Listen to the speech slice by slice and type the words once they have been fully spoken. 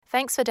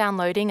Thanks for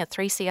downloading a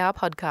 3CR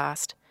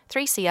podcast.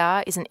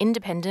 3CR is an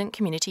independent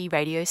community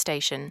radio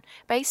station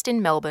based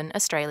in Melbourne,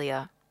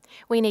 Australia.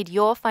 We need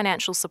your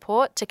financial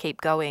support to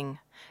keep going.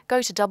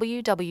 Go to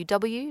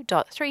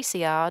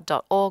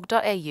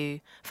www.3cr.org.au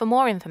for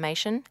more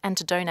information and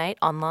to donate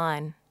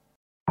online.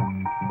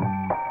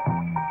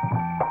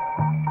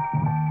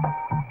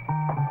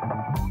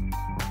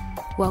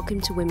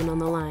 Welcome to Women on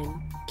the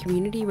Line,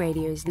 Community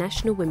Radio's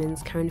National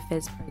Women's Current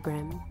Affairs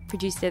program,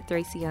 produced at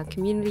 3CR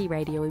Community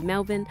Radio in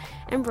Melbourne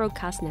and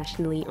broadcast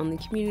nationally on the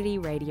Community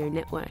Radio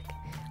Network.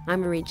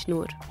 I'm Arich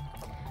Noor.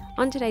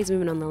 On today's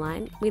Women on the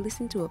Line, we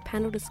listen to a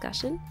panel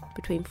discussion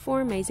between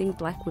four amazing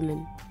black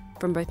women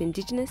from both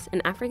Indigenous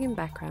and African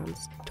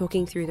backgrounds,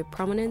 talking through the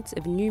prominence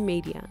of new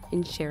media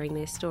in sharing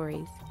their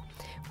stories.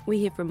 We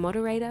hear from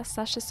moderator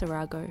Sasha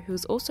Sarago, who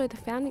is also the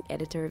founding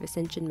editor of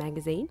Ascension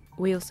magazine.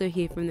 We also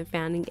hear from the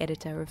founding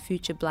editor of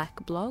Future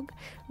Black blog,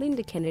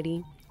 Linda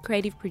Kennedy,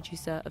 creative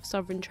producer of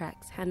Sovereign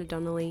Tracks, Hannah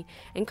Donnelly,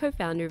 and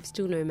co-founder of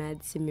Still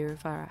Nomads,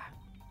 Samira Farah.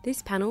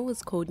 This panel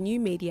was called New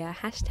Media,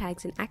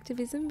 Hashtags and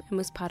Activism and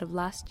was part of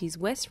last year's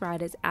West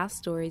Riders Our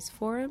Stories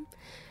Forum,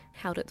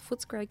 held at the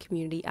Footscray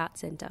Community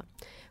Arts Centre.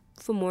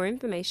 For more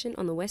information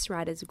on the West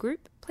Riders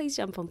group, please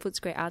jump on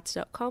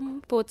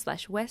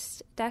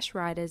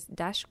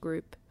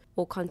footscrayarts.com/west-riders-group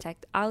or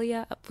contact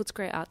Alia at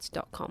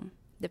footscrayarts.com.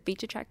 The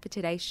feature track for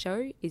today's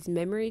show is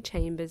Memory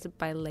Chambers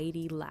by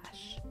Lady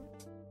Lash.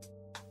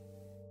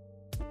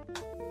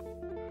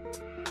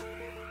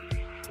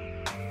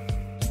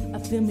 I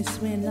feel me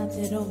swaying like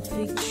that old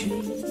fig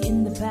tree.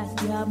 In the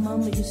backyard,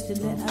 mama used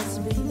to let us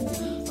be.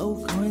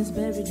 Old coins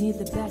buried near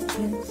the back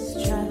fence.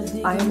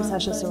 I am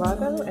Sasha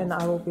Sarago and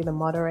I will be the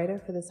moderator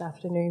for this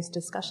afternoon's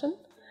discussion.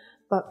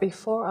 But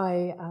before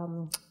I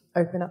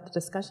open up the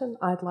discussion,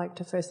 I'd like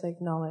to firstly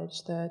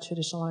acknowledge the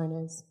traditional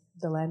owners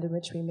of the land in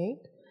which we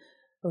meet,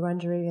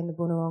 Wurundjeri and the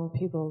Boonwurrung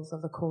peoples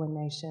of the Kulin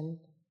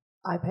Nation.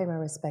 I pay my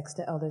respects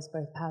to elders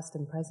both past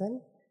and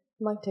present.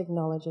 I'd like to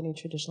acknowledge any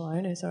traditional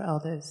owners or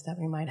elders that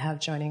we might have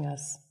joining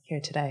us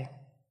here today.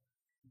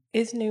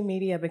 Is new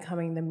media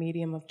becoming the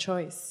medium of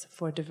choice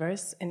for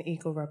diverse and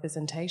equal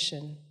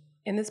representation?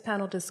 In this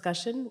panel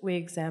discussion, we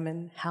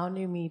examine how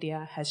new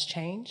media has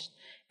changed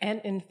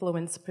and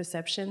influenced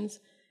perceptions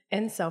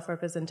and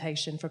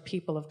self-representation for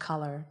people of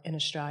colour in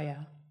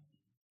Australia.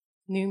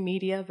 New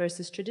media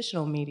versus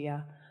traditional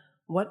media.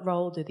 What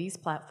role do these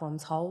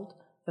platforms hold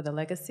for the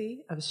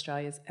legacy of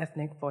Australia's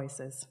ethnic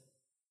voices?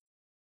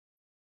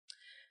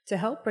 To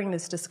help bring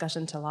this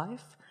discussion to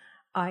life,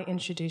 I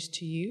introduce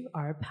to you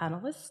our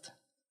panelists.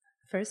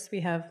 First, we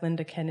have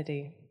Linda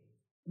Kennedy.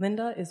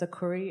 Linda is a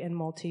Koori and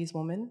Maltese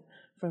woman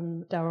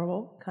from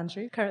Dharawal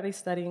country, currently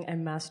studying a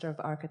Master of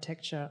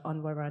Architecture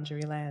on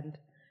Wurundjeri land.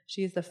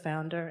 She is the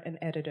founder and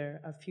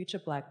editor of Future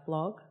Black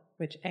blog,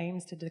 which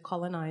aims to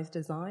decolonise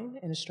design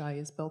in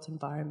Australia's built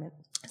environment.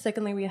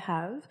 Secondly, we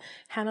have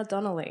Hannah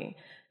Donnelly.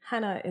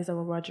 Hannah is a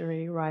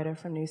Wiradjuri writer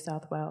from New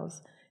South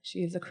Wales.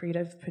 She is a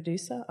creative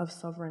producer of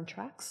Sovereign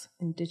Tracks,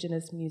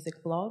 Indigenous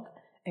music blog,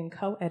 and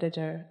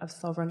co-editor of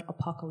Sovereign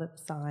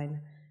Apocalypse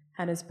Sign.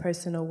 Hannah's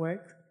personal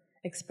work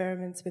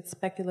experiments with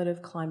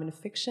speculative climate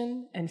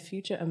fiction and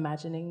future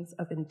imaginings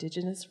of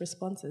Indigenous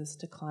responses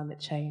to climate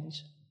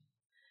change.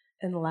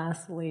 And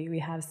lastly, we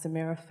have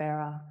Samira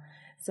Farah.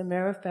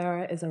 Samira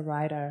Farah is a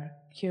writer,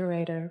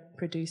 curator,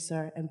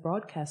 producer, and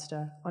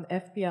broadcaster on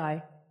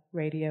FBI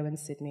Radio in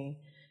Sydney.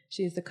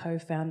 She is the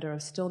co-founder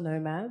of Still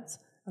Nomads,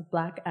 a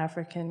Black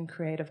African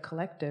creative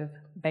collective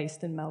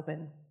based in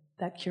Melbourne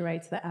that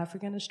curates the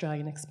African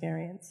Australian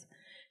experience.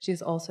 She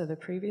is also the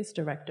previous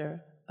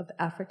director of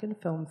the African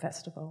Film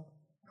Festival.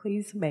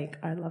 Please make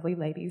our lovely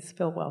ladies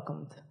feel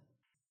welcomed.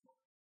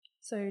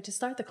 So to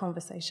start the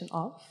conversation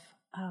off,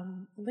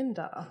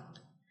 Linda,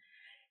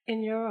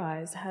 in your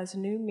eyes, has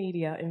new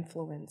media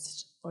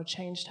influenced or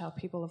changed how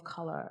people of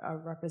colour are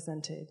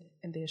represented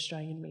in the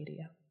Australian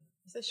media?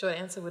 The short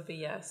answer would be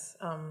yes.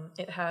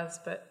 It has,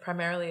 but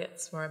primarily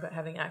it's more about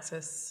having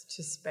access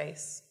to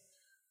space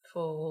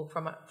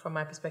from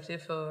my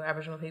perspective for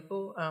Aboriginal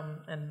people,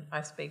 and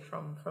I speak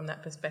from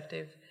that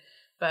perspective.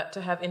 But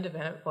to have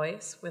independent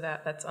voice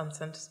without that's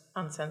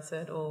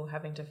uncensored or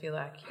having to feel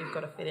like you've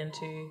got to fit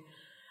into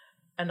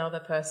another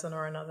person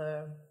or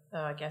another,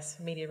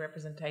 media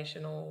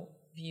representation or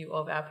view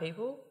of our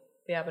people,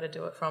 be able to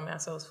do it from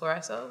ourselves for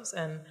ourselves,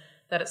 and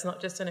that it's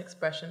not just an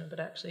expression but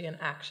actually an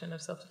action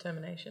of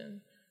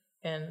self-determination.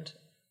 And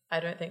I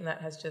don't think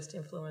that has just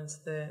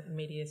influenced the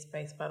media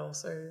space but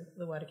also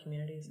the wider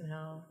communities and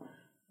how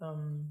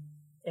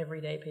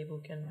everyday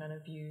people can kind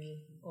of view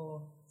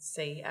or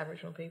see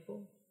Aboriginal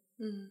people.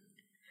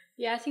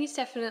 Yeah, I think it's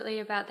definitely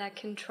about that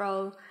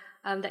control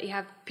that you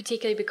have,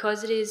 particularly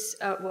because it is,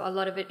 a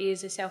lot of it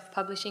is a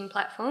self-publishing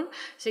platform,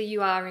 so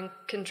you are in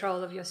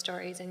control of your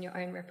stories and your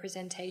own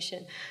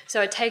representation.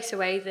 So it takes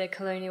away the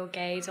colonial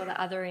gaze or the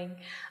othering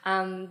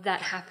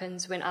that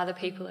happens when other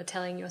people are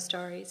telling your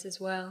stories as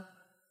well.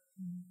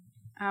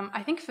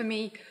 I think for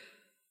me,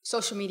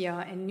 social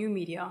media and new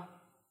media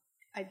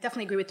I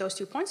definitely agree with those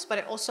 2 points, but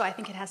I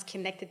think it has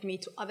connected me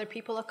to other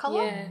people of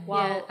color.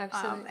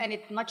 Absolutely. And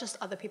it's not just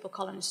other people of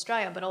color in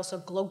Australia, but also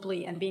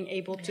globally, and being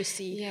able to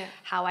see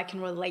how I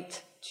can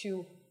relate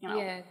to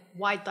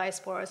wide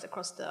diasporas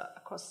across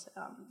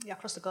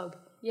the globe.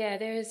 Yeah,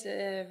 there is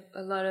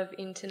a lot of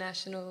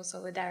international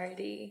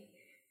solidarity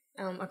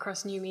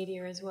across new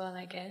media as well,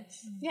 I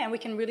guess. Yeah, and we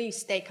can really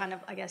stay kind of,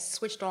 I guess,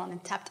 switched on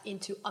and tapped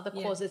into other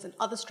causes and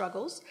other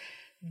struggles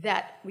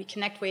that we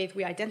connect with,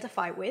 we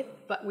identify with,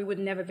 but we would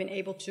never have been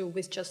able to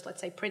with just,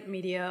 let's say, print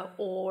media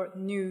or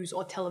news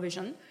or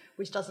television,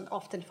 which doesn't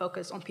often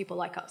focus on people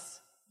like us.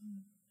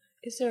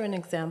 Is there an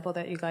example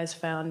that you guys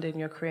found in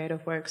your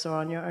creative works or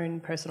on your own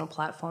personal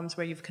platforms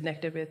where you've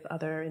connected with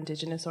other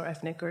Indigenous or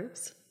ethnic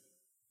groups?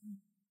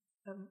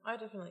 I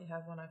definitely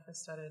have. When I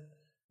first started,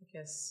 I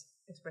guess,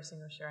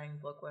 expressing or sharing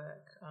blog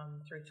work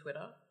through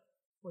Twitter,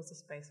 was a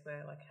space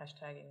where like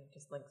hashtagging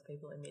just links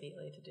people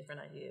immediately to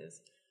different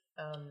ideas.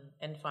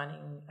 And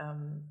finding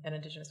an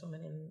Indigenous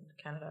woman in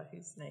Canada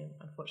whose name,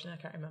 unfortunately,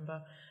 I can't remember,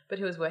 but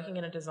who was working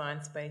in a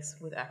design space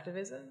with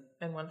activism.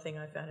 And one thing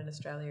I found in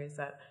Australia is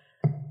that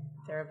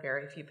there are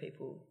very few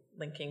people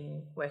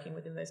working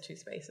within those two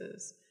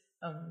spaces,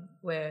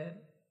 where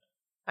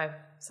I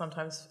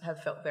sometimes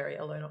have felt very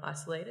alone or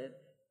isolated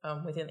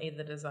within either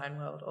the design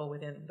world or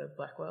within the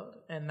Black world.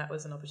 And that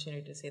was an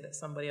opportunity to see that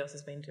somebody else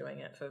has been doing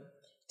it for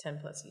 10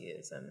 plus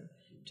years, and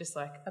just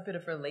like a bit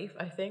of relief,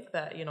 I think,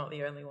 that you're not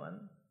the only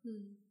one.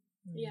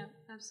 Yeah,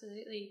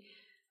 absolutely.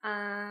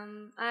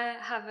 I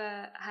have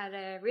had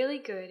a really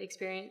good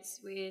experience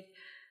with,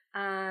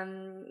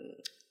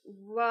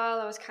 while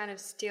I was kind of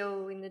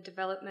still in the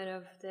development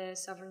of the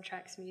Sovereign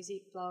Tracks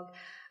music blog,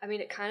 I mean,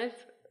 it kind of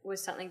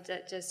was something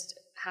that just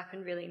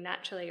happened really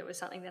naturally. It was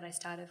something that I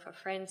started for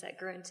friends that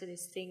grew into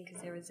this thing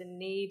because there was a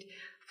need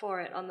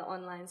for it on the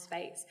online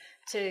space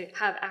to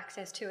have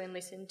access to and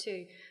listen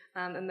to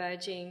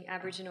emerging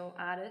Aboriginal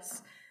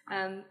artists.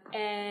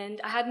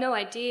 And I had no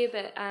idea,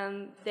 but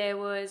there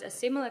was a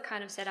similar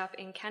kind of setup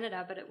in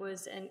Canada, but it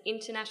was an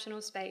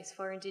international space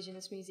for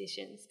Indigenous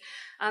musicians.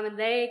 And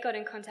they got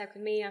in contact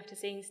with me after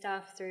seeing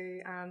stuff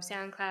through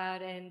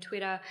SoundCloud and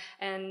Twitter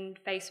and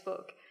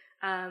Facebook.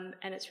 And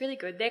it's really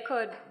good. They're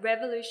called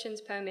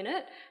Revolutions Per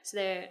Minute. So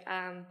they're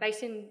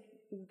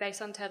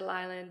based on Turtle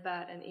Island,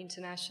 but an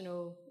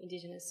international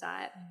Indigenous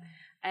site.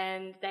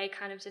 And they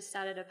kind of just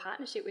started a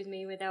partnership with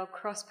me where they'll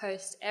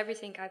cross-post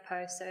everything I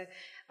post. So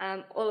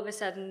all of a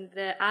sudden,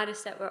 the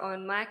artists that were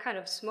on my kind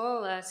of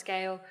smaller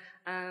scale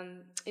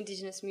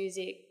Indigenous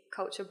music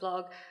culture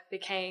blog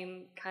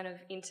became kind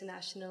of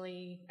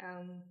internationally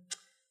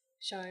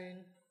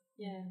shown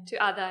to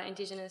other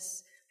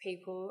Indigenous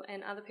people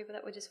and other people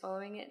that were just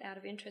following it out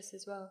of interest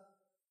as well.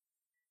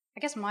 I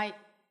guess my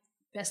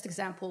best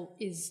example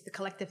is the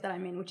collective that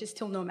I'm in, which is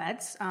Still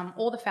Nomads.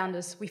 All the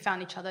founders, we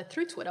found each other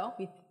through Twitter.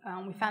 We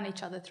found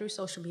each other through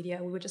social media.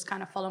 We were just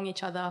kind of following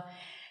each other.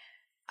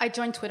 I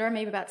joined Twitter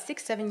maybe about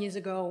 6-7 years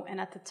ago, and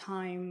at the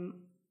time,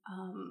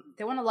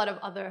 there weren't a lot of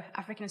other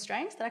African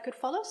Australians that I could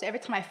follow. So every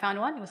time I found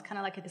one, it was kind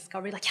of like a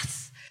discovery, like,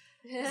 yes,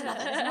 there's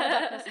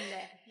another person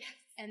there. Yes.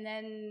 And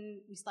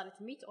then we started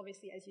to meet,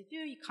 obviously, as you do.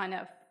 You kind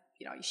of,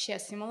 you share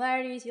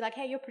similarities. You're like,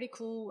 hey, you're pretty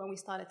cool. And we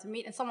started to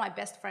meet. And some of my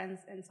best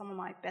friends and some of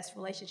my best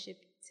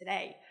relationships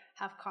today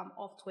have come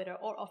off Twitter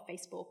or off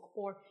Facebook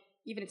or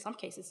even in some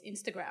cases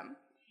Instagram.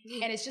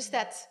 And it's just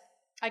that,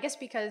 I guess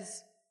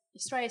because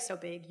Australia is so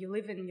big, you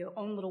live in your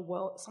own little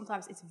world,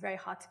 sometimes it's very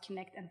hard to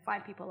connect and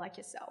find people like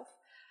yourself.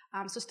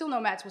 So Still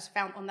Nomads was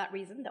found on that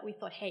reason, that we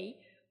thought, hey,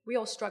 we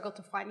all struggle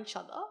to find each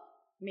other.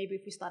 Maybe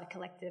if we start a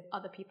collective,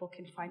 other people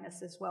can find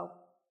us as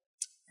well.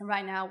 And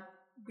right now,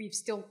 we've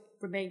still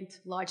remained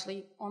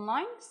largely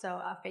online, so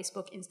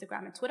Facebook,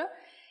 Instagram, and Twitter,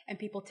 and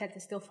people tend to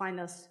still find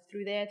us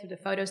through there, through the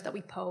photos that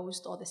we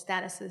post or the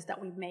statuses that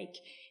we make,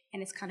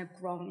 and it's kind of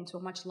grown into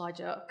a much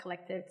larger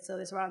collective. So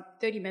there's around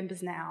 30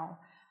 members now.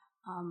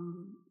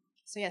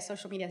 So yeah,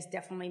 social media has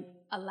definitely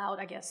allowed,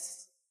 I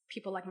guess,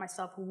 people like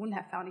myself who wouldn't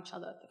have found each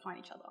other to find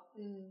each other.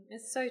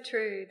 It's so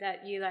true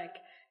that you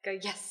go,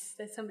 yes,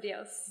 there's somebody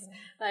else.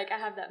 I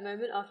have that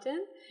moment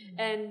often,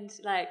 and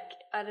I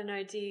don't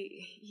know, do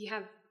you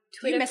have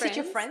Twitter do you message friends?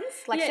 Your friends?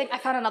 Saying, I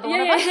found another one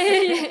of us?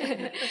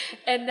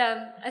 And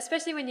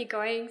especially when you're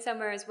going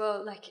somewhere as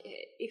well,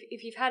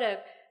 if you've had a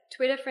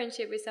Twitter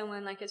friendship with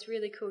someone, it's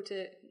really cool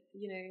to,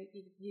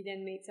 you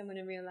then meet someone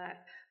in real life.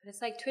 But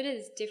it's Twitter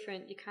is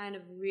different. You kind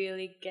of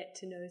really get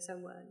to know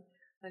someone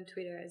on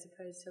Twitter as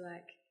opposed to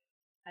I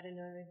don't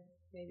know,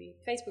 maybe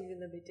Facebook is a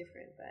little bit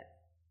different, but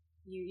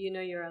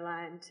you're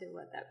aligned to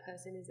what that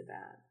person is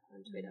about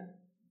on Twitter.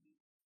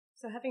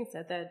 So having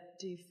said that,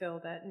 do you feel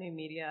that new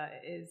media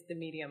is the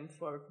medium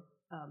for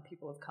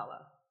people of colour?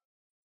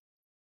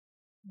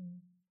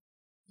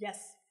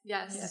 Yes.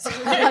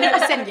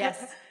 100%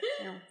 yes.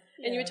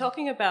 And you were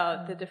talking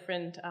about the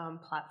different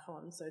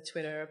platforms, so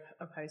Twitter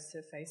opposed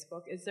to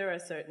Facebook. Is there a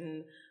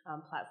certain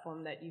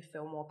platform that you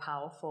feel more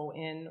powerful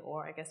in,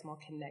 or I guess more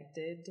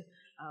connected?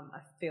 I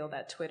feel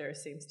that Twitter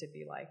seems to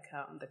be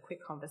the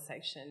quick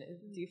conversation.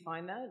 Do you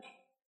find that?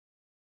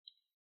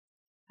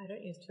 I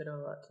don't use Twitter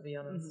a lot, to be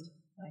honest.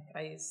 Like,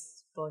 I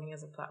use blogging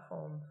as a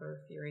platform for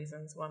a few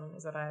reasons. One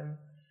is that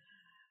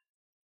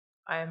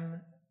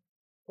I'm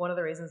one of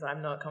the reasons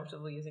I'm not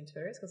comfortable using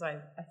Twitter is because I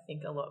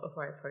think a lot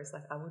before I post.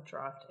 Like, I would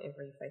draft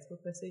every Facebook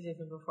message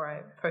even before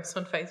I post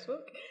on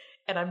Facebook,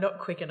 and I'm not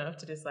quick enough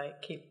to just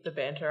like keep the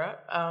banter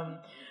up.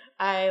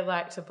 I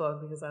like to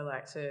blog because I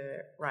like to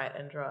write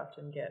and draft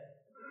and get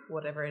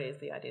whatever it is,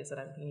 the ideas that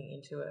I'm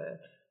thinking, into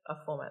a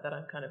format that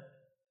I'm kind of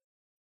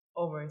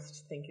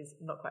almost think is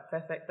not quite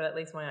perfect, but at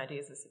least my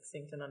ideas are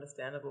succinct and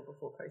understandable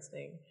before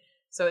posting.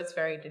 So it's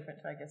very different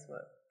to, I guess,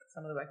 what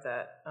some of the work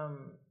that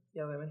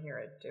Young Women here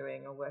are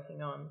doing or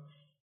working on.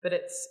 But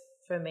it's,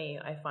 for me,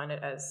 I find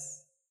it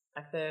as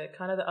like the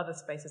kind of the other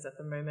spaces at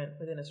the moment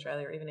within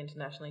Australia or even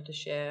internationally to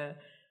share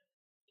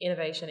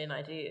innovation in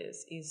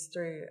ideas is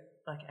through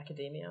like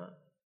academia.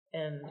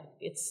 And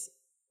it's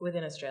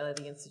within Australia,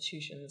 the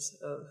institutions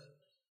of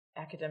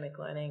academic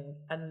learning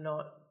are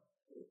not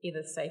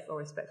either safe or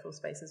respectful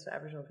spaces for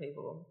Aboriginal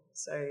people.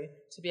 So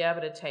to be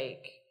able to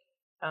take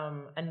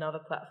another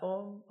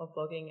platform of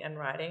blogging and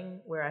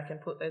writing where I can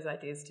put those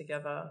ideas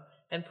together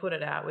and put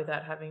it out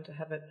without having to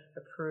have it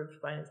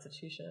approved by an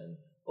institution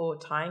or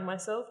tying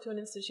myself to an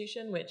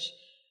institution, which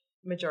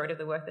majority of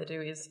the work they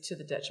do is to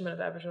the detriment of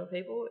Aboriginal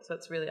people. So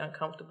it's really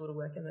uncomfortable to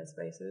work in those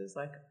spaces.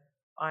 Like,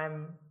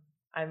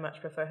 I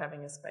much prefer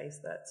having a space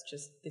that's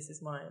just, this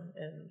is mine,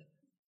 and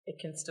it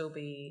can still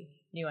be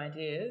new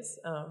ideas,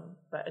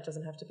 but it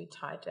doesn't have to be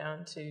tied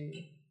down to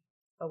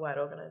a wide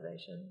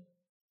organisation.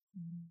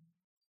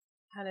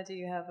 Hannah, do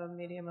you have a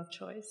medium of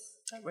choice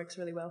that works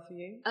really well for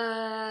you?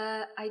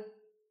 I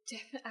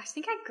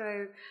think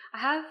I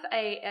have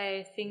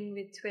a thing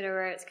with Twitter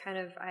where it's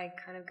I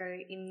go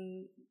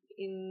in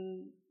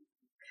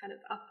kind of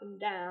up and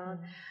down.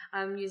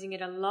 I'm using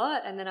it a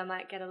lot, and then I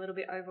might get a little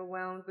bit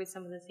overwhelmed with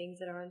some of the things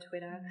that are on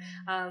Twitter,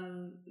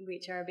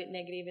 which are a bit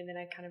negative, and then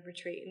I kind of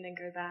retreat and then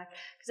go back,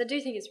 because I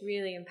do think it's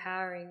really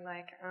empowering,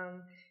 like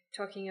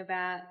talking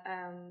about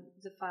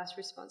the fast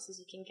responses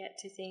you can get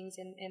to things,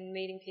 and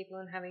meeting people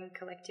and having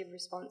collective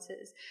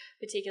responses,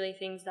 particularly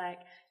things like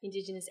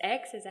Indigenous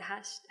X as a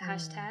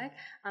hashtag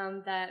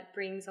that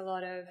brings a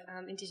lot of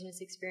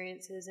Indigenous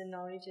experiences and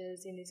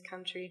knowledges in this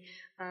country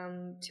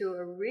to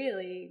a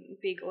really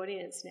big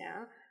audience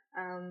now.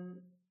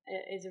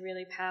 It is a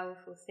really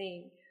powerful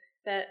thing.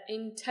 But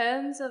in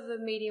terms of a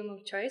medium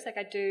of choice, like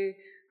I do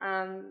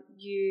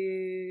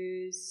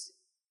use...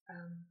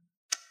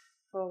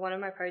 for one of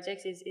my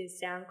projects is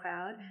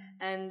SoundCloud,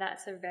 and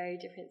that's a very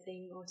different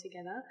thing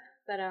altogether.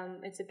 But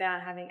it's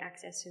about having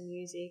access to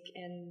music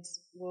and,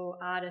 well,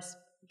 artists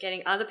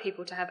getting other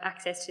people to have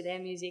access to their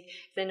music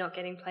if they're not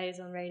getting plays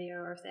on radio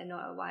or if they're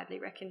not a widely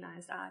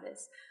recognised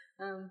artist.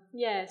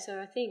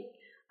 So I think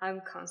I'm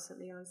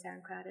constantly on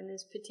SoundCloud, and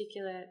there's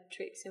particular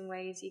tricks and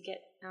ways you get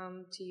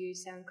to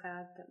use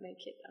SoundCloud that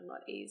make it a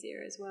lot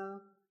easier as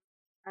well.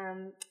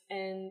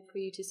 And for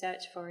you to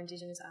search for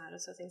Indigenous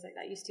artists or things like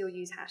that, you still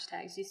use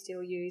hashtags, you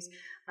still use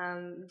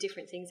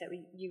different things that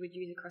you would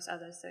use across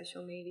other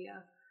social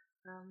media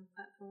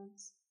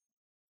platforms.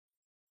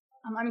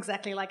 I'm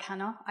exactly like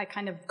Hannah. I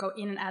kind of go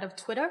in and out of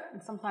Twitter,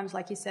 and sometimes,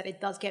 like you said, it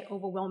does get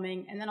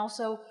overwhelming, and then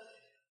also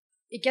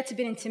it gets a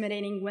bit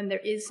intimidating when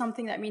there is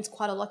something that means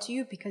quite a lot to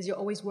you, because you're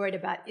always worried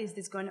about, is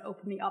this going to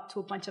open me up to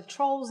a bunch of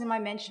trolls in my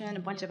mention, a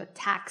bunch of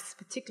attacks,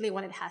 particularly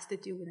when it has to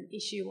do with an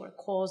issue or a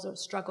cause or a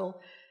struggle.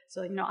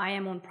 So, I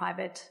am on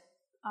private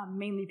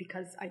mainly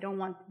because I don't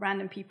want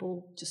random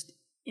people just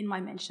in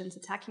my mentions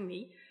attacking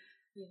me.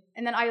 Yeah.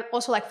 And then I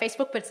also like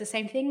Facebook, but it's the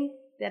same thing.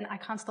 Then I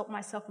can't stop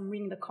myself from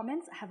reading the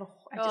comments.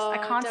 I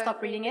can't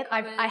stop reading it.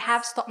 I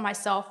have stopped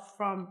myself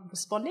from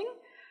responding.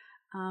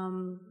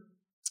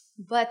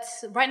 But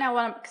right now,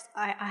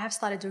 I have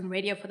started doing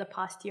radio for the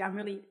past year. I'm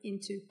really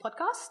into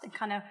podcasts, and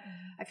kind of,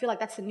 I feel like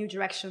that's a new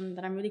direction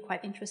that I'm really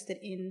quite interested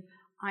in.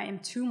 I am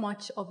too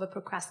much of a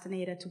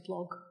procrastinator to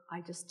blog.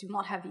 I just do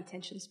not have the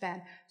attention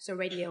span. So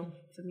radio,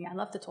 for me, I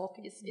love to talk.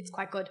 It's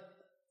quite good.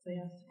 So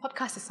yeah,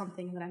 podcast is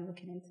something that I'm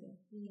looking into.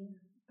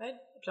 I'd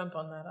jump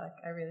on that.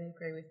 I really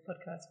agree with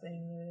podcasts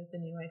being the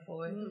new way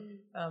forward.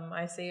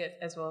 I see it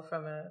as well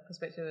from a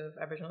perspective of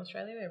Aboriginal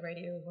Australia, where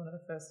radio is one of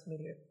the first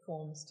media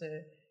forms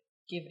to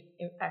give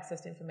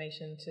access to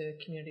information to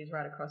communities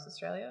right across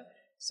Australia.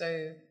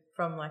 So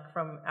from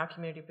our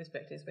community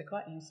perspectives, we're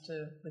quite used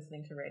to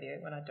listening to radio,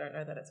 when I don't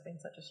know that it's been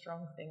such a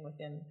strong thing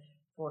within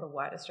broader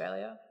white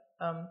Australia.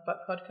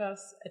 But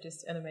podcasts are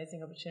just an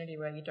amazing opportunity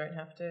where you don't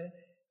have to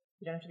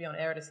be on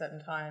air at a certain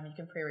time. You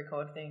can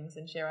pre-record things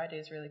and share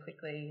ideas really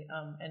quickly.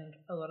 And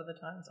a lot of the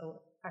times,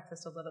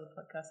 access to a lot of the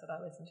podcasts that I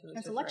listen to is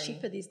it's a lot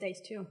cheaper these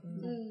days too.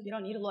 You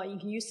don't need a lot. You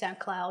can use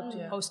SoundCloud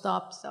to post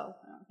up. So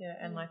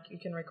and you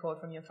can record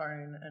from your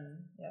phone, and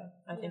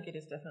I think it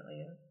is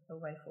definitely a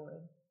way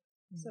forward.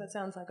 So it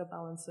sounds like a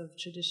balance of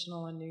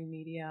traditional and new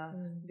media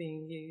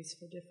being used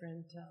for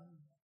different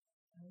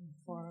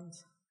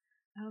forums.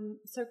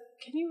 So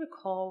can you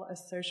recall a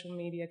social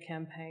media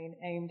campaign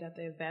aimed at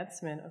the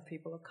advancement of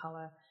people of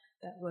colour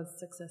that was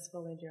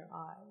successful in your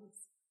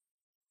eyes?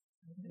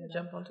 I'm going to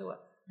jump onto what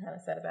Hannah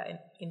said about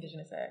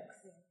Indigenous X.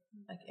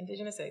 Like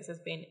Indigenous X has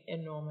been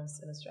enormous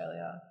in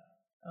Australia,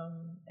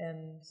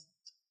 and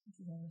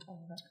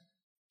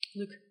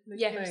Luke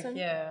Pearson.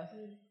 Yeah,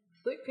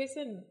 Luke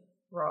Pearson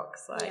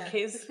rocks. Like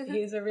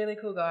he's a really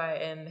cool guy,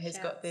 and he's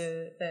got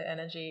the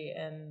energy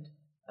and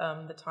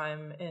the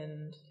time.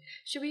 And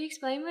should we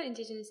explain what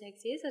Indigenous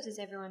X is, or does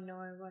everyone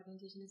know what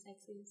Indigenous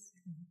X is?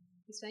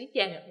 Explain?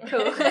 Yeah,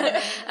 cool.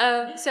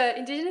 So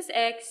Indigenous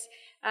X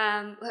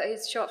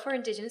is short for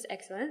Indigenous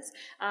Excellence.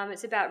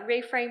 It's about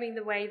reframing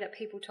the way that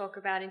people talk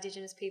about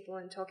Indigenous people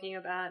and talking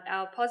about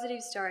our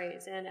positive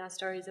stories and our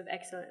stories of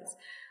excellence.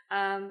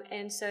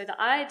 And so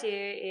the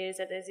idea is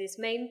that there's this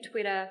main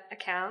Twitter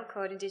account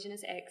called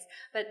Indigenous X,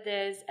 but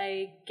there's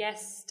a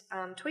guest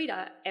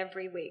tweeter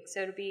every week.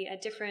 So it'll be a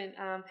different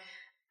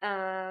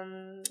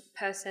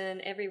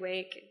person every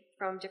week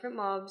from different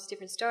mobs,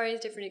 different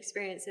stories, different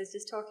experiences,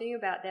 just talking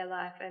about their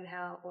life and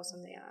how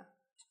awesome they are.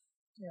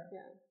 Yeah.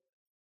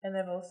 And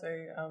they've also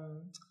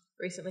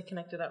recently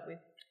connected up with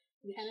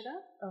Canada?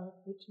 Oh,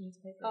 which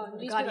newspaper? Oh,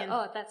 The Guardian.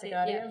 Oh, that's The it.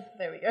 Guardian. Yeah.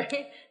 There we go.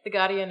 The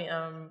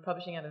Guardian,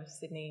 publishing out of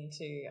Sydney,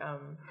 to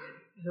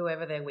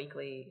whoever their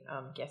weekly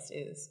guest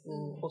is,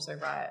 will also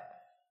write.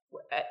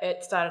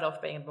 It started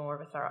off being more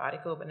of a thorough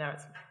article, but now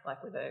it's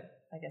like with a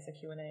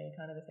Q&A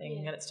kind of a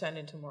thing, and it's turned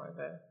into more of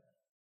a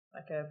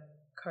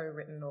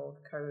co-written or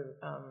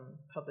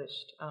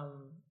co-published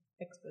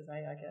expose,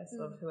 I guess,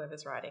 of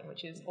whoever's writing,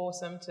 which is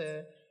awesome,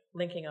 to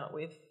linking up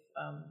with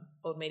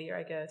old media,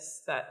 I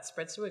guess, that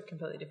spreads to a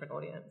completely different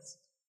audience.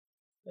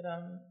 But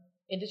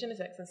Indigenous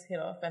X has hit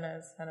off, and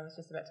as Hannah was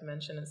just about to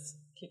mention, it's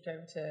kicked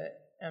over to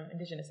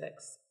Indigenous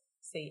X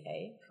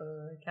CA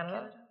for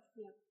Canada.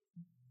 Yeah.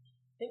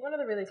 I think one of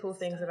the really cool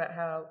things about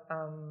how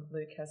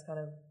Luke has kind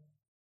of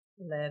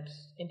led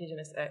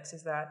Indigenous X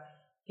is that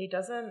he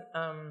doesn't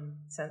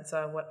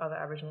censor what other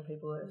Aboriginal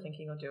people are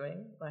thinking or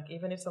doing. Like,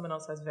 even if someone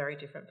else has very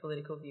different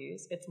political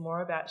views, it's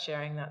more about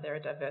sharing that there are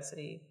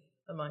diversity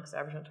amongst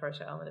Aboriginal and Torres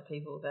Strait Islander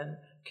people than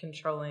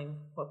controlling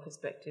what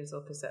perspectives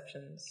or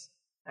perceptions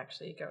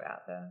actually go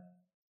out there.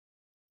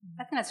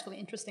 I think that's really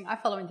interesting. I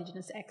follow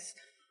Indigenous X,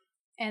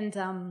 and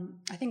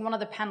I think one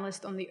of the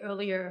panelists on the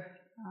earlier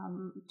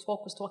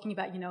talk was talking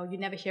about, you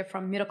never hear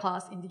from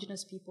middle-class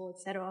Indigenous people,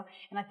 etc.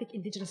 And I think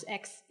Indigenous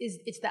X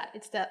it's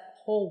that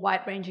whole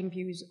wide-ranging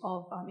views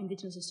of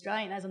Indigenous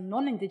Australian. As a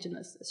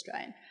non-Indigenous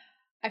Australian,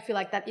 I feel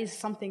like that is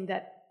something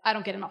that I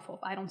don't get enough of.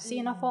 I don't see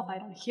enough of. I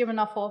don't hear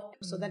enough of.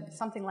 So then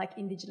something like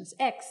Indigenous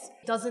X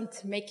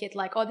doesn't make it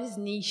like, oh, this is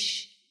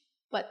niche,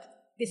 but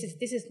this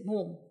is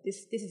norm.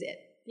 This is it.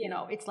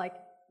 Yeah. It's like,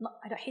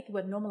 I hate the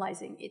word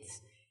normalizing.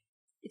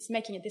 It's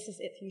making it. This is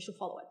it. You should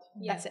follow it.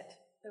 Yeah. That's it.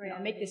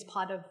 Make this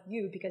part of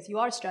you, because you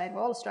are Australian.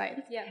 We're all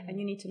Australians, and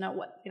you need to know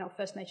what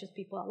First Nations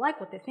people are like,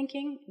 what they're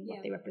thinking, and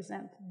what they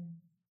represent.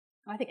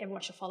 I think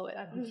everyone should follow it.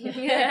 I think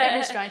every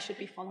Australian should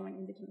be following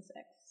Indigenous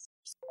X.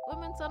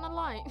 Women's on the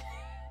line.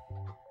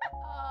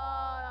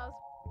 Oh,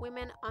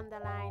 women on the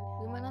line.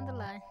 Women on the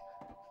line.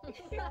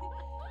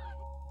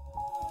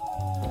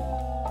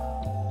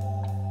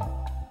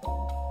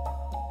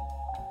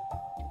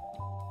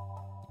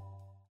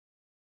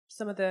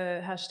 Some of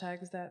the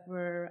hashtags that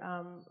were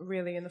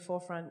really in the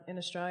forefront in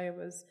Australia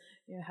was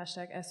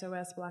hashtag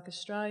SOS Black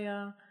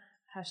Australia,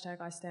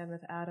 hashtag I Stand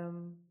With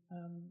Adam,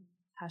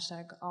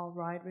 hashtag I'll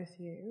Ride With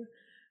You.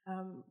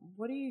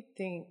 What do you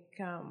think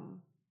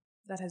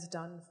that has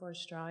done for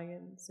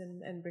Australians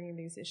and bringing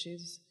these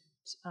issues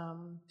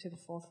to the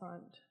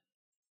forefront?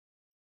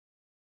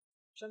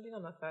 Jumping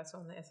on the first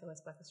one, the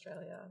SOS Black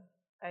Australia,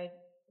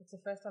 it's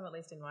the first time, at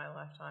least in my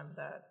lifetime,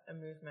 that a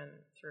movement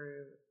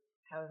through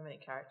however many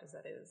characters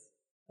that is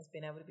has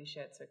been able to be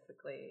shared so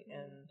quickly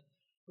and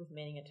with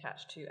meaning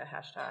attached to a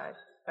hashtag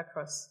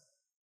across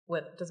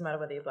what doesn't matter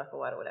whether you're black or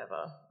white or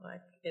whatever.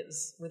 Like,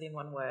 it's within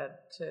one word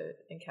to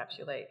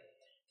encapsulate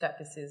that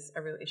this is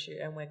a real issue,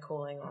 and we're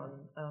calling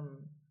on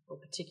or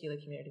particular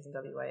communities in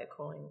WA are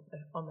calling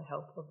on the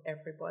help of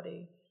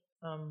everybody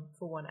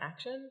for one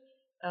action.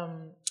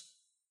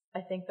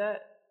 I think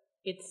that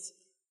it's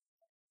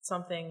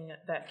something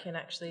that can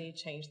actually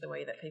change the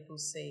way that people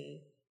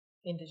see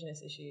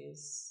Indigenous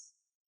issues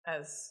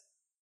as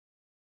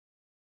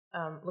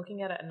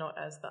looking at it not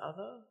as the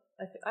other.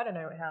 I don't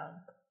know how.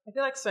 I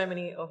feel like so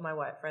many of my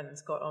white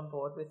friends got on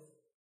board with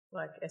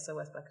like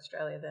SOS Black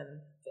Australia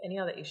than any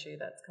other issue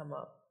that's come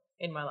up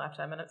in my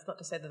lifetime. And it's not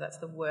to say that that's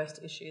the worst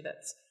issue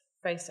that's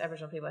faced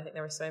Aboriginal people. I think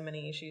there are so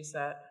many issues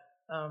that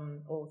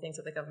or things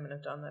that the government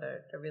have done that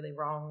are really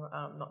wrong,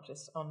 not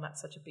just on that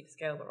such a big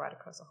scale, but right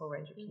across a whole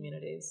range of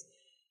communities.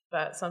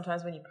 But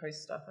sometimes when you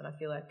post stuff, and I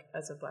feel like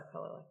as a black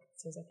fella, like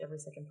it seems like every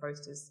second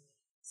post is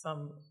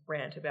some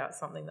rant about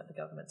something that the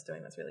government's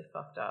doing that's really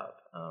fucked up.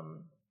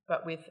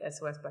 But with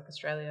SOS Black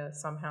Australia,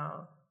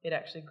 somehow it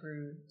actually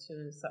grew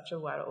to such a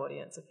wider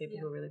audience of people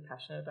who are really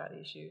passionate about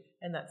the issue,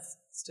 and that's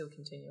still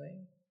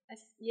continuing. I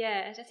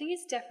think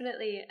it's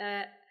definitely,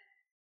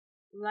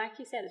 like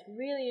you said, it's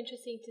really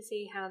interesting to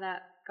see how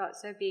that got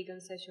so big on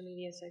social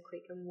media so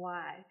quick and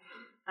why.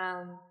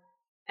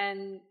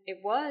 And it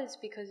was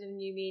because of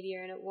new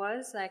media, and it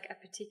was like a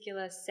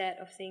particular set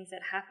of things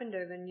that happened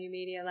over new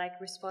media, like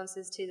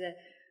responses to the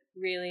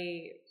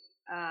really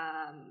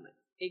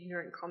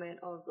ignorant comment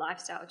of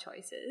lifestyle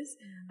choices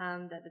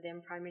that the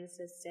then Prime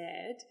Minister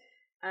said.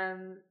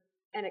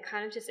 And it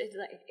kind of just,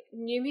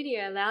 new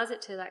media allows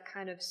it to like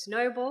kind of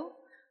snowball,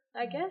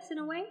 I guess, in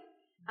a way,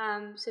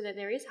 so that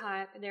there is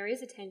hype, there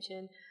is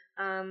attention,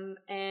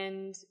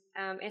 and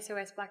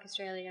SOS Black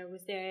Australia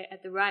was there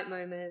at the right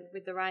moment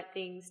with the right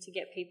things to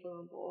get people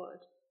on board.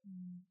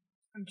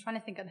 I'm trying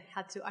to think on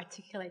how to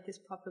articulate this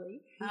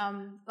properly.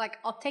 Like,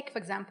 I'll take, for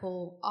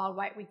example, I'll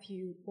write with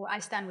you, or I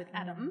stand with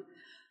Adam.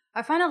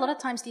 I find a lot of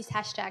times these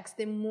hashtags,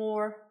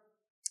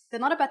 they're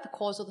not about the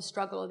cause or the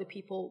struggle or the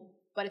people,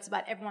 but it's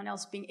about everyone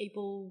else being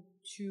able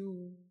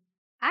to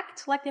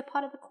act like they're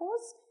part of the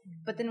cause.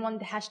 But then when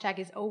the hashtag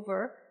is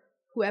over,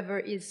 whoever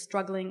is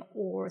struggling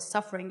or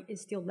suffering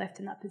is still left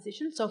in that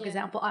position. So, for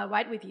example, I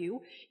write with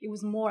you, it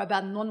was more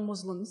about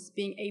non-Muslims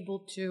being able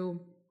to,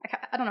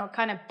 I don't know,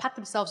 kind of pat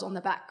themselves on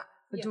the back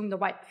for doing the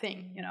right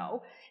thing, you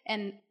know.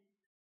 And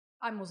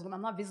I'm Muslim.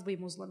 I'm not visibly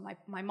Muslim.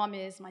 My mum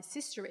is, my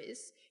sister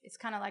is. It's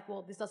kind of like,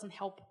 well, this doesn't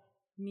help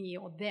me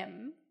or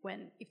them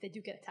if they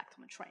do get attacked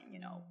on a train, you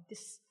know.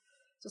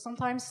 So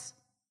sometimes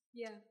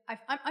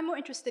I'm more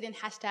interested in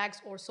hashtags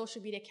or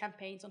social media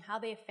campaigns on how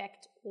they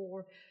affect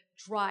or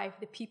drive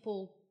the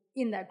people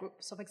in that group.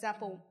 So, for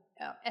example,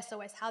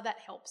 SOS, how that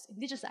helps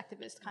Indigenous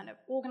activists kind of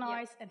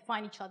organize and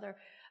find each other.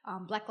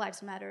 Black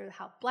Lives Matter,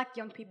 how Black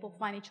young people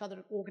find each other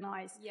and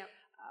organize.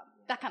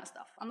 That kind of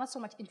stuff. I'm not so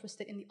much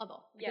interested in the other,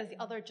 because the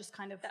other just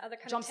kind of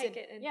jumps in.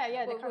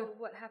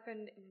 What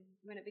happened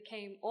when it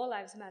became All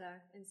Lives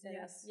Matter instead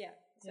of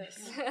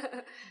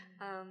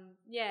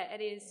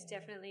it is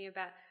definitely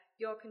about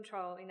your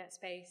control in that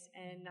space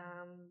and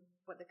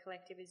what the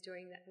collective is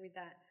doing with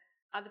that.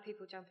 Other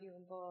people jumping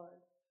on board,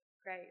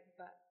 great,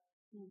 but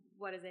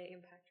what is their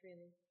impact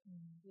really?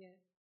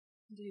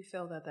 Do you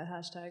feel that the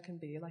hashtag can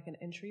be like an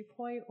entry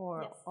point,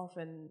 or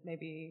often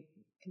maybe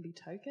can be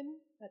token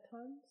at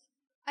times?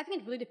 I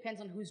think it really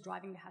depends on who's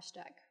driving the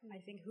hashtag. I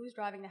think who's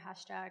driving the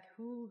hashtag,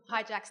 who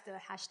hijacks the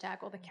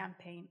hashtag or the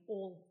campaign,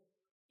 all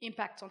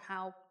impacts on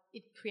how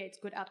it creates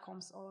good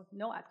outcomes or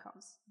no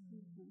outcomes.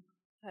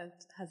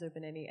 Has there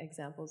been any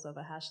examples of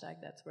a hashtag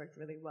that's worked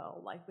really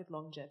well, like with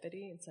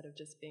longevity, instead of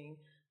just being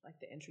like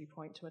the entry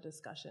point to a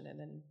discussion and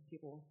then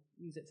people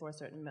use it for a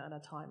certain amount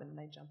of time and then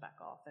they jump back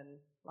off and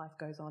life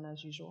goes on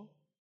as usual?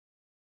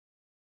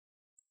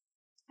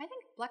 I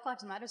think Black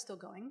Lives Matter is still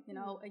going, you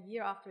know, a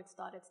year after it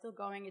started, it's still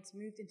going. It's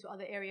moved into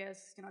other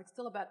areas, you know, it's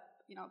still about,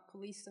 you know,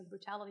 police and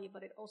brutality,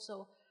 but it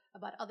also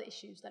about other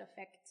issues that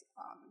affect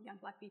young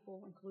Black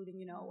people, including,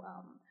 you know,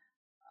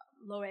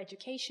 lower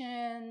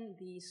education,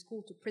 the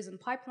school to prison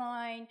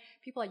pipeline.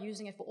 People are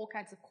using it for all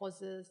kinds of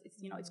causes.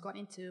 It's, you know, it's gone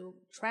into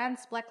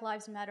trans Black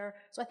Lives Matter.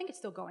 So I think it's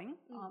still going.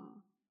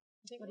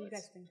 What do you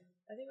guys think?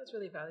 I think what's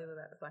really valuable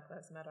about the Black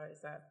Lives Matter is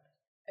that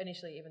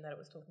initially, even that it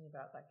was talking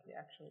about like the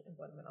actual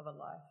embodiment of a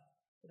life,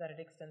 that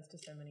it extends to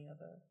so many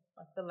other,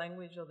 like the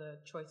language or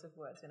the choice of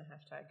words in a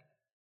hashtag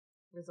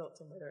results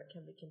in whether it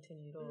can be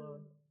continued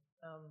or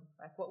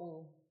like what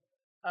will,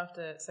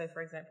 after, say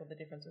for example, the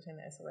difference between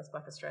the SOS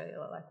Black Australia,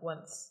 like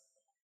once,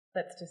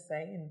 let's just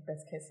say in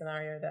best case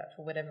scenario that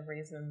for whatever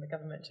reason the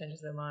government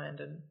changes their mind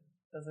and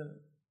doesn't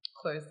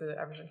close the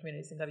Aboriginal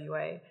communities in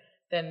WA,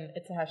 then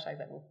it's a hashtag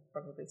that we'll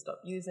probably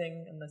stop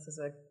using, and this is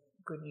a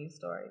good news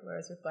story.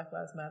 Whereas with Black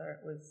Lives Matter,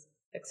 it was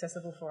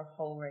accessible for a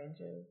whole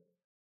range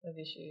of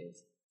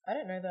issues. I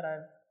don't know that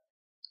I've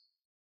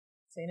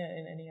seen it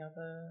in any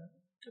other...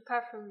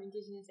 Apart from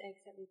Indigenous X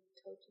that we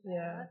talked about.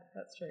 Yeah,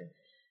 that's true.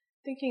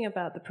 Thinking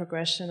about the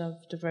progression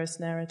of diverse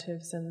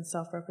narratives and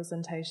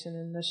self-representation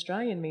in the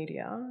Australian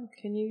media,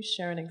 can you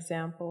share an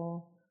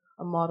example,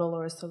 a model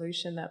or a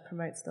solution that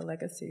promotes the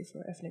legacy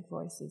for ethnic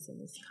voices in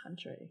this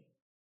country?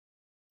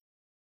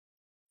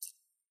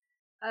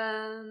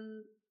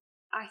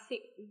 I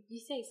think you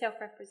say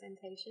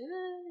self-representation.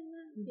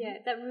 Yeah,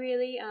 that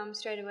really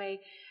straight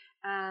away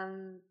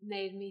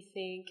made me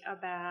think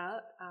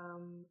about,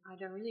 I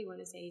don't really want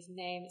to say his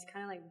name, it's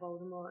kind of like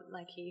Voldemort,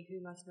 like he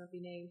who must not be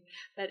named,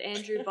 but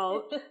Andrew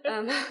Bolt.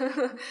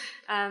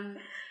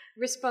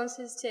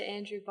 Responses to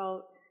Andrew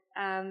Bolt,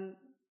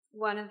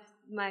 one of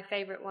my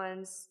favourite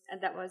ones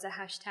that was a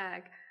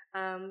hashtag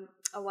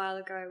a while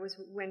ago was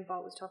when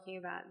Bolt was talking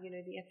about, you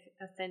know, the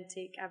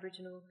authentic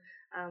Aboriginal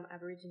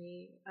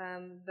Aborigine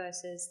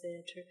versus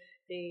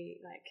the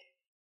like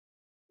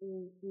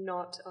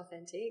not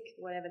authentic,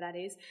 whatever that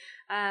is.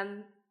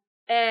 And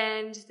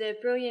the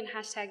brilliant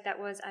hashtag that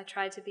was I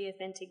tried to be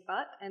authentic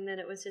but, and then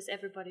it was just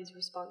everybody's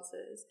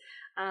responses.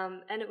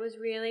 And it was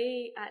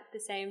really at the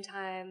same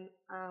time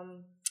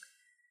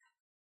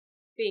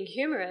being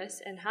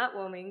humorous and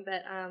heartwarming,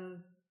 but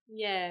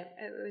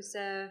it was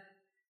a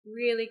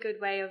really good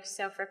way of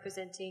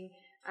self-representing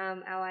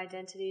our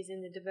identities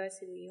and the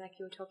diversity, like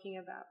you were talking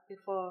about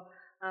before,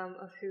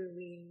 of who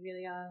we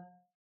really are.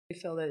 We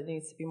feel that it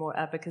needs to be more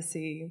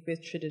advocacy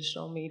with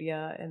traditional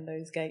media and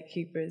those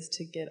gatekeepers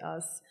to get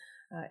us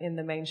in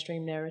the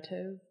mainstream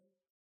narrative.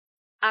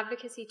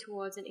 advocacy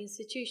towards an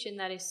institution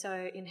that is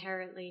so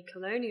inherently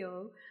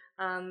colonial,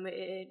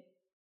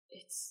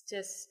 it's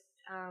just,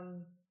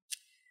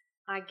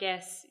 I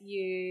guess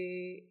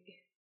you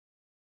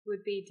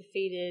would be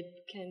defeated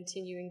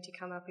continuing to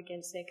come up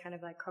against their kind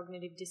of like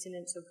cognitive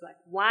dissonance of like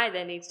why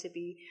there needs to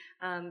be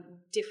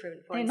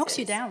different voices. It knocks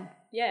you down.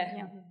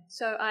 Yeah.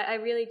 So I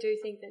really do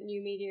think that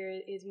new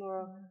media is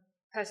more,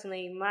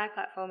 personally, my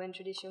platform and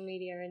traditional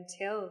media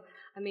until,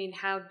 I mean,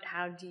 how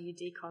do you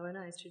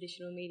decolonize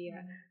traditional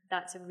media?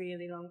 That's a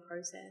really long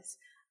process.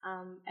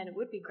 And it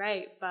would be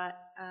great, but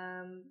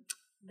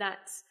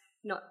that's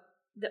not,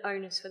 the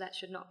onus for that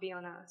should not be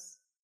on us.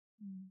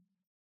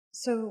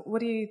 So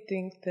what do you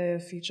think the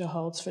future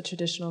holds for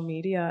traditional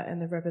media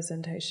and the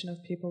representation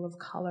of people of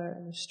colour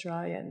in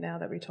Australia now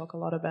that we talk a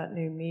lot about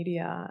new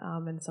media,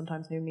 and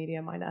sometimes new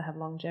media might not have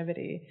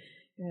longevity?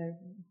 You know,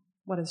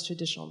 what does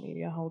traditional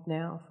media hold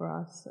now for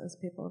us as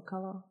people of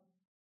colour?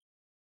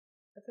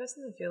 I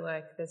personally feel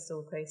like there's still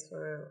a place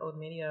for old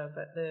media,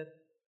 but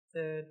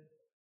the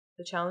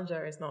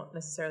challenger is not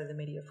necessarily the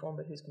media form,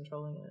 but who's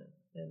controlling it.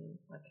 And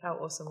like, how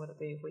awesome would it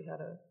be if we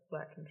had a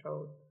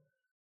black-controlled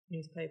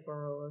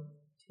newspaper or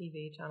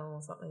TV channel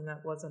or something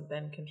that wasn't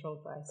then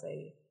controlled by,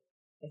 say,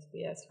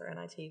 SBS for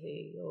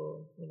NITV,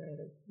 or, you know,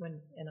 when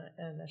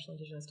National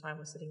Indigenous Time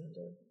was sitting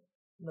under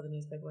another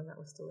newspaper when that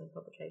was still in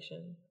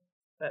publication.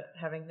 But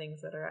having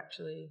things that are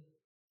actually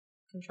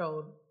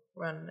controlled,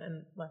 run,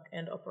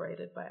 and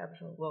operated by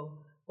Aboriginal,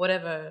 well,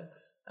 whatever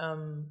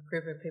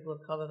group of people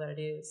of colour that it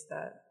is,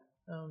 that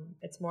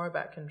it's more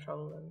about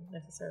control than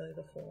necessarily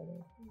the form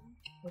of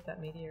what that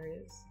media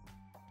is.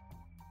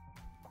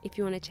 If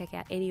you want to check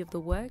out any of the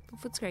work the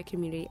Footscray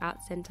Community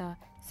Arts Centre,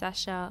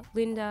 Sasha,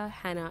 Linda,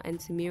 Hannah and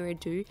Samira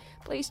do,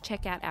 please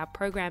check out our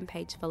program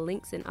page for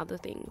links and other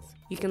things.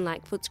 You can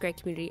like Footscray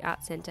Community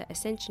Arts Centre,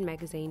 Ascension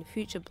Magazine,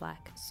 Future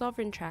Black,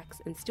 Sovereign Tracks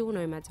and Still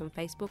Nomads on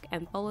Facebook,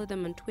 and follow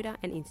them on Twitter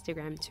and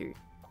Instagram too.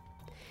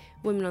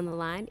 Women on the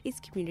Line is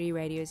Community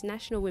Radio's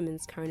National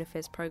Women's Current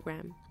Affairs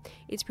program.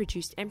 It's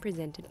produced and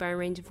presented by a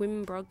range of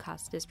women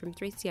broadcasters from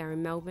 3CR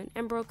in Melbourne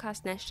and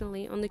broadcast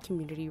nationally on the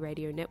Community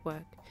Radio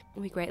Network.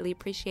 We greatly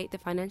appreciate the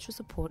financial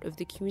support of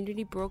the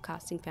Community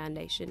Broadcasting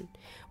Foundation.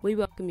 We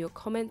welcome your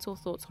comments or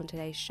thoughts on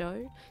today's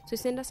show, so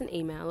send us an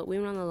email at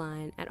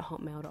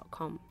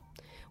womenontheline@hotmail.com.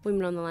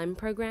 Women on the Line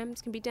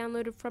programs can be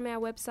downloaded from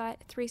our website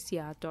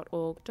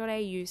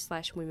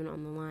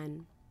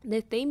 3cr.org.au/womenontheline.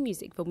 The theme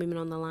music for Women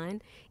on the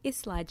Line is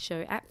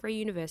Slideshow at Free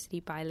University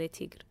by Le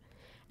Tigre.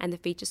 And the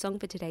feature song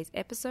for today's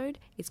episode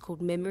is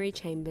called Memory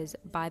Chambers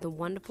by the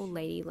wonderful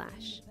Lady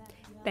Lash.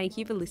 Thank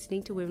you for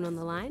listening to Women on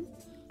the Line.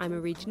 I'm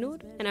Original,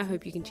 and I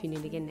hope you can tune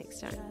in again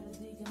next time.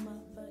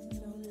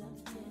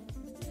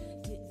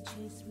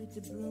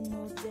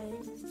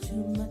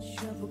 Too much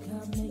trouble,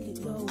 can't make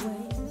it go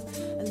away.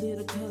 A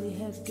little curly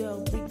head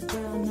girl, big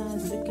brown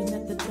eyes, looking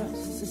at the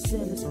dust as the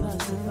sailors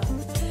pass by.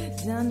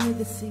 Down near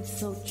the sea,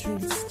 salt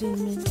trees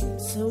steaming,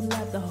 so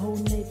loud the whole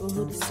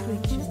neighborhood is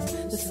screeching.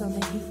 The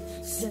summer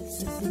heat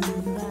sets us in the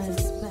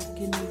rise. Back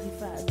in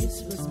 '85,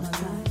 this was my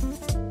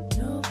life.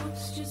 No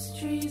books, just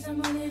trees,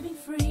 and we're living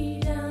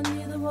free. Down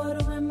near the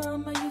water where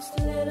Mama used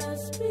to let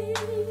us be.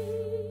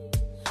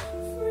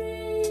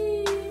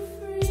 Free,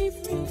 free,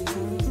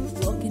 free.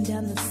 Walking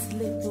down the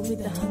slip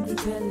with a hungry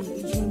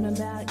belly, dream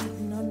about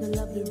eating on the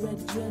lovely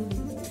red jelly.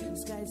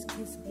 Skies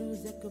kiss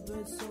blues, echo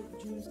birds,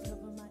 soap dreams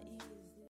cover my ears.